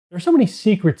There's so many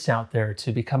secrets out there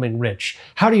to becoming rich.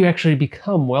 How do you actually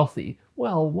become wealthy?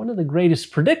 Well, one of the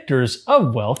greatest predictors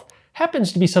of wealth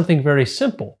happens to be something very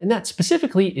simple, and that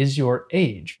specifically is your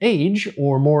age. Age,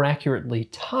 or more accurately,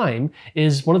 time,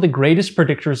 is one of the greatest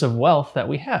predictors of wealth that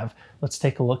we have. Let's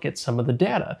take a look at some of the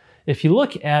data. If you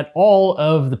look at all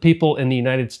of the people in the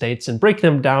United States and break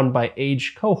them down by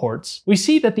age cohorts, we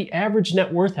see that the average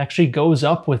net worth actually goes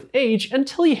up with age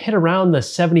until you hit around the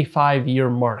 75-year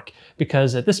mark.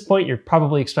 Because at this point, you're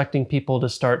probably expecting people to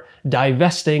start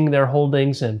divesting their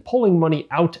holdings and pulling money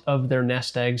out of their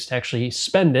nest eggs to actually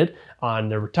spend it on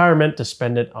their retirement, to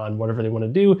spend it on whatever they want to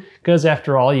do, because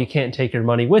after all, you can't take your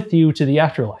money with you to the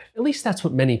afterlife. At least that's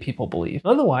what many people believe.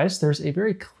 Otherwise, there's a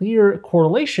very clear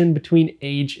correlation between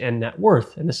age and net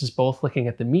worth, and this is both looking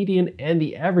at the median and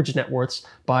the average net worths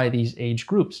by these age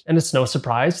groups. And it's no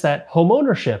surprise that home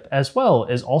ownership as well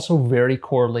is also very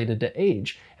correlated to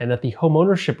age, and that the home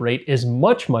ownership rate is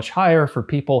much, much higher for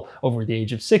people over the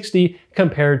age of 60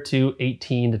 compared to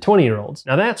 18 to 20-year-olds.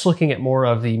 Now that's looking at more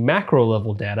of the macro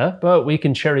level data, but we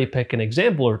can cherry pick an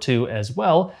example or two as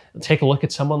well. Take a look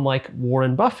at someone like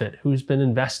Warren Buffett, who's been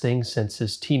investing since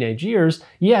his teenage years,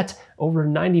 yet over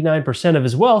 99% of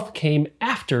his wealth came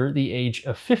after the age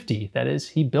of 50. That is,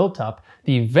 he built up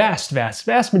the vast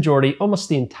majority, almost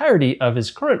the entirety of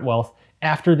his current wealth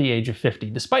after the age of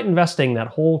 50. Despite investing that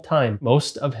whole time,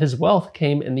 most of his wealth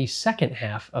came in the second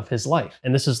half of his life.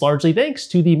 And this is largely thanks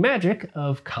to the magic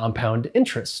of compound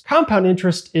interest. Compound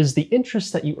interest is the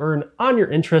interest that you earn on your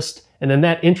interest, and then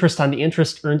that interest on the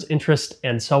interest earns interest,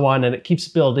 and so on, and it keeps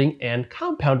building and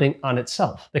compounding on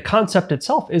itself. The concept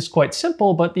itself is quite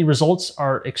simple, but the results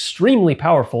are extremely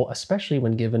powerful, especially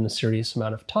when given a serious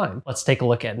amount of time. Let's take a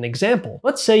look at an example.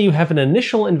 Let's say you have an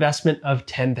initial investment of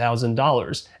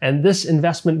 $10,000, and this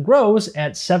investment grows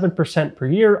at 7% per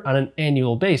year on an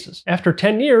annual basis. After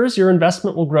 10 years, your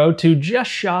investment will grow to just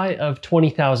shy of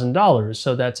 $20,000,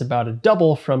 so that's about a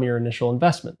double from your initial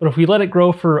investment. But if we let it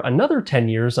grow for another 10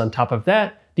 years on top of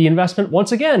that, the investment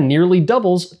once again nearly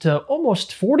doubles to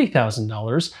almost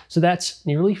 $40,000, so that's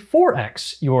nearly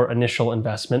 4x your initial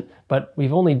investment, but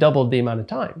we've only doubled the amount of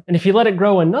time. And if you let it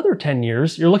grow another 10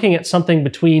 years, you're looking at something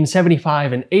between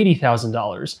 $75,000 and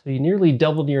 $80,000. So you nearly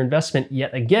doubled your investment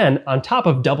yet again, on top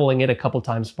of doubling it a couple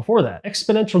times before that.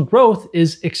 Exponential growth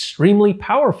is extremely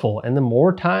powerful, and the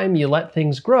more time you let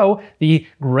things grow, the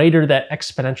greater that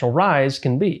exponential rise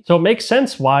can be. So it makes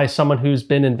sense why someone who's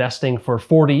been investing for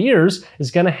 40 years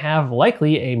is going to have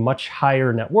likely a much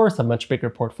higher net worth, a much bigger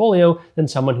portfolio than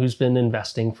someone who's been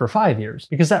investing for 5 years.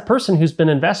 Because that person who's been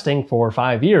investing for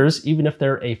 5 years, even if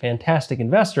they're a fantastic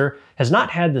investor, has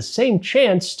not had the same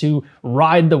chance to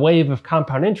ride the wave of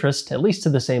compound interest, at least to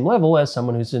the same level as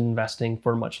someone who's been investing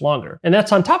for much longer. And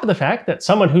that's on top of the fact that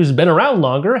someone who's been around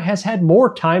longer has had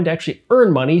more time to actually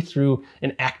earn money through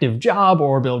an active job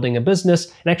or building a business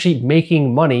and actually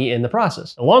making money in the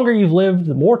process. The longer you've lived,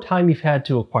 the more time you've had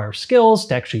to acquire skills,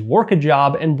 to actually work a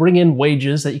job and bring in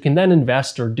wages that you can then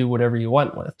invest or do whatever you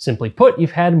want with. Simply put,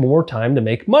 you've had more time to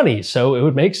make money, so it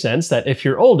would make sense that if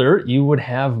you're older, you would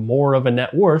have more of a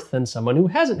net worth than someone who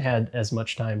hasn't had as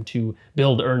much time to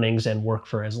build earnings and work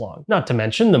for as long. Not to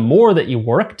mention, the more that you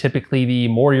work, typically the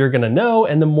more you're going to know,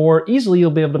 and the more easily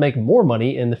you'll be able to make more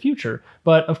money in the future.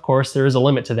 But of course, there is a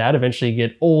limit to that. Eventually you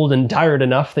get old and tired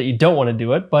enough that you don't want to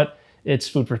do it, but it's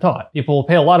food for thought. People will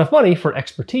pay a lot of money for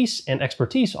expertise, and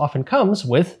expertise often comes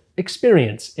with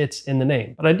experience. It's in the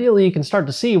name. But ideally, you can start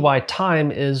to see why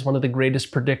time is one of the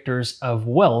greatest predictors of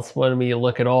wealth when we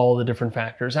look at all the different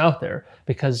factors out there.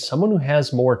 Because someone who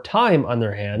has more time on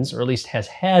their hands, or at least has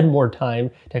had more time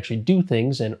to actually do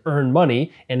things and earn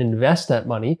money and invest that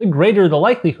money, the greater the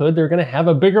likelihood they're going to have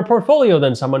a bigger portfolio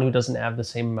than someone who doesn't have the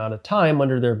same amount of time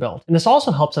under their belt. And this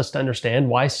also helps us to understand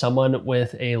why someone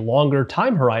with a longer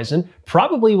time horizon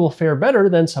probably will fare better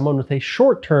than someone with a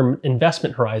short-term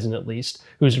investment horizon, at least,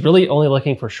 who's really only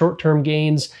looking for short-term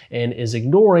gains and is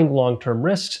ignoring long-term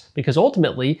risks, because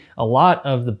ultimately a lot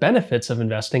of the benefits of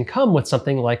investing come with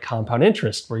something like compound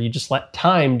interest, where you just let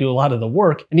time do a lot of the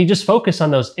work and you just focus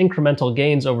on those incremental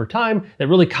gains over time that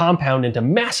really compound into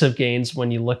massive gains when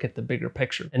you look at the bigger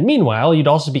picture. And meanwhile, you'd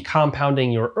also be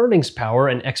compounding your earnings power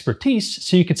and expertise,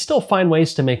 so you could still find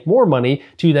ways to make more money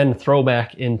to then throw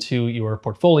back into your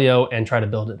portfolio and try to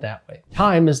build it that way.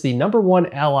 Time is the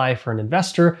 #1 ally for an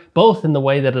investor, both in the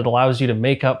way that it allows you to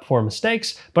make up for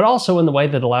mistakes, but also in the way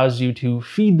that allows you to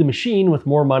feed the machine with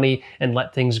more money and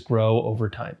let things grow over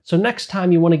time. So next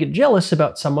time you want to get jealous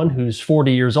about someone who's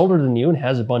 40 years older than you and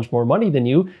has a bunch more money than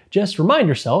you, just remind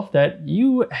yourself that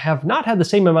you have not had the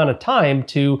same amount of time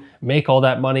to make all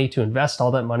that money, to invest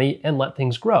all that money, and let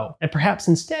things grow. And perhaps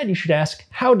instead you should ask,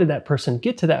 how did that person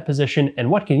get to that position, and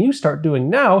what can you start doing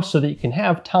now so that you can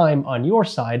have time on your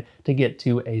side to get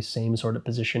to a same sort of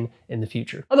position in the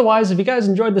future. Otherwise, if you guys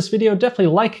enjoyed this video, definitely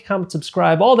like, comment,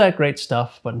 subscribe, all that great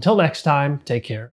stuff. But until next time, take care.